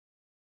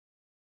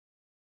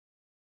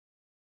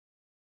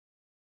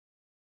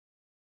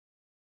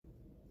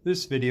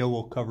This video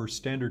will cover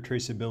standard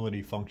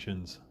traceability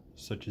functions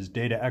such as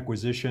data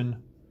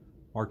acquisition,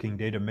 marking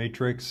data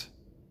matrix,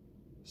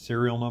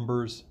 serial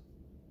numbers,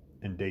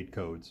 and date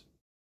codes.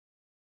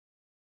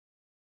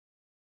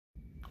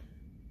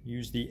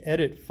 Use the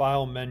Edit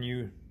File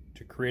menu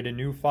to create a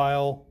new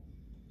file,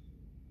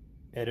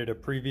 edit a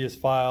previous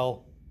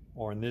file,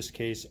 or in this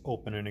case,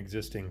 open an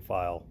existing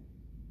file.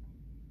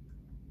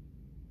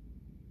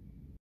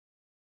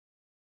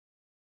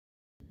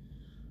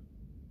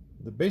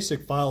 The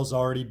basic file's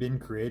already been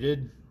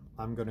created.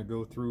 I'm going to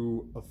go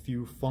through a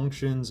few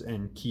functions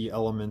and key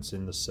elements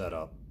in the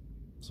setup.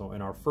 So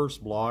in our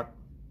first block,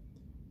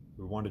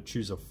 we want to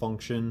choose a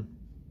function,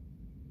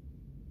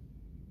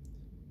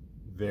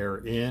 var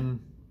in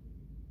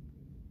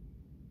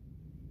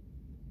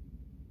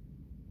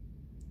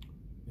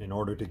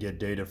order to get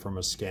data from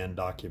a scanned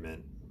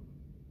document.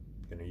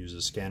 I'm going to use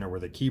a scanner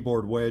with a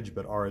keyboard wedge,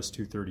 but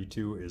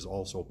RS-232 is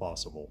also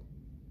possible.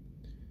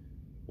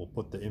 We'll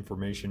put the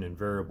information in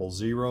variable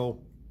 0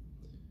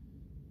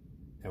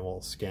 and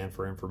we'll scan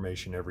for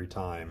information every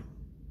time.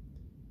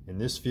 In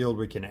this field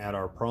we can add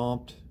our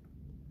prompt,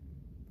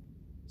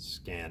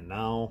 scan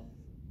now.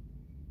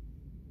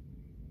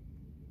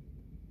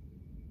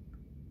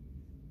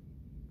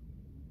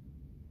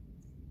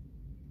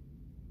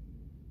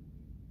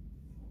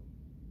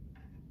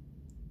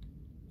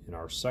 In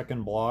our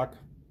second block,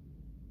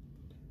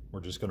 we're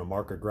just going to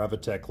mark a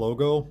Gravitech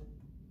logo.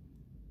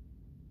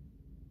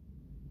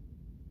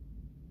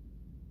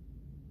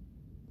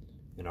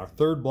 In our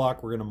third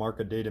block, we're going to mark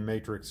a data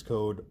matrix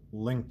code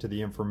linked to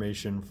the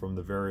information from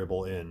the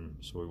variable in.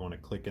 So we want to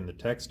click in the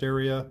text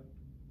area,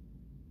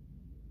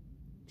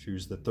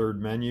 choose the third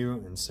menu,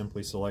 and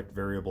simply select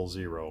variable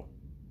 0.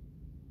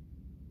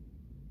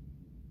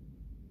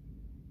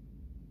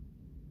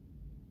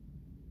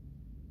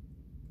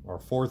 Our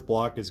fourth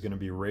block is going to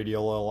be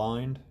radial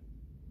aligned.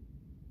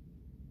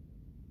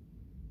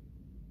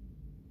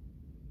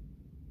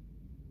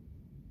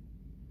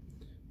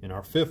 In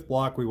our fifth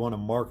block, we want to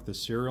mark the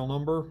serial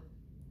number,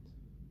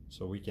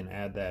 so we can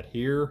add that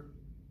here.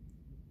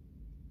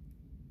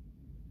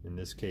 In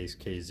this case,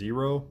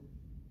 K0.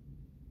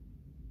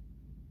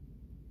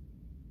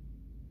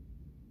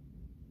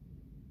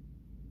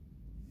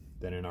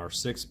 Then in our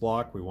sixth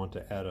block, we want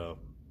to add a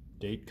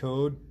date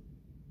code.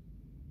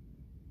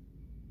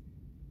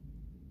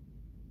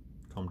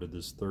 Come to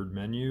this third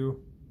menu,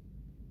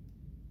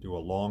 do a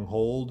long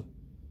hold.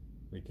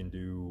 We can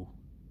do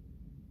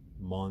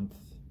month,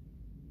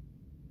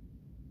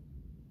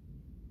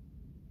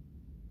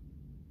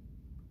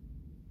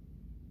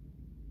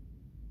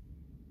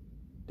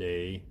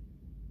 day,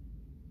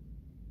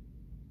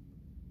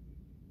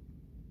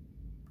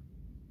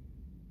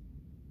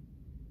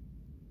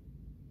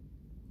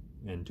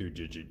 and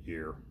 2-digit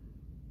year.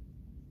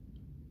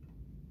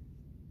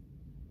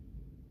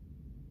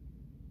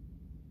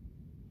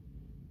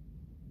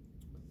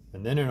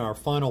 And then in our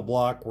final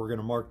block, we're going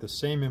to mark the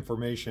same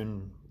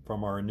information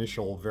from our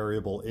initial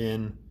variable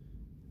in,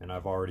 and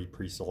I've already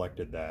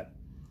pre-selected that.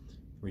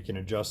 We can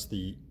adjust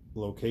the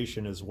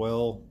location as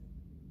well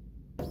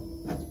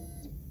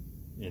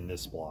in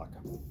this block.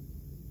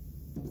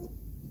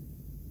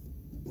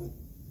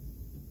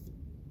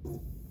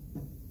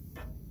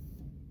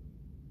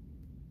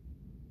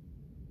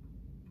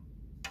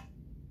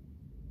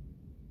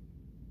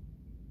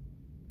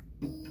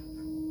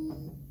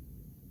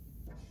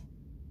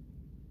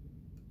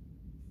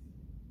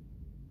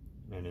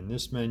 And in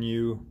this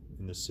menu,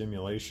 in the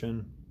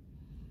simulation,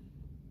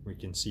 we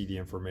can see the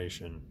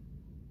information.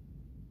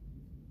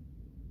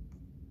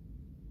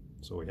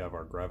 So we have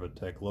our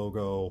Gravitech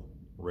logo,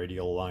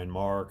 radial line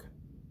mark,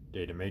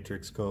 data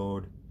matrix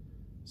code,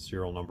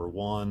 serial number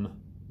 1,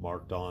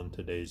 marked on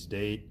today's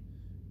date,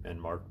 and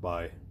marked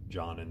by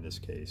John in this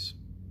case.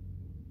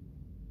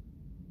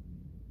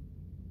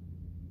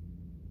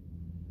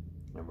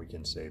 And we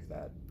can save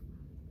that.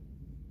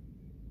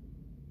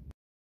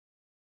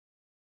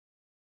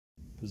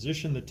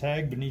 Position the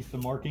tag beneath the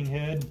marking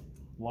head,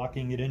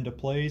 locking it into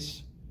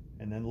place,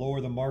 and then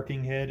lower the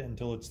marking head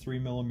until it's 3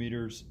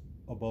 millimeters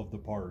above the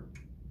part.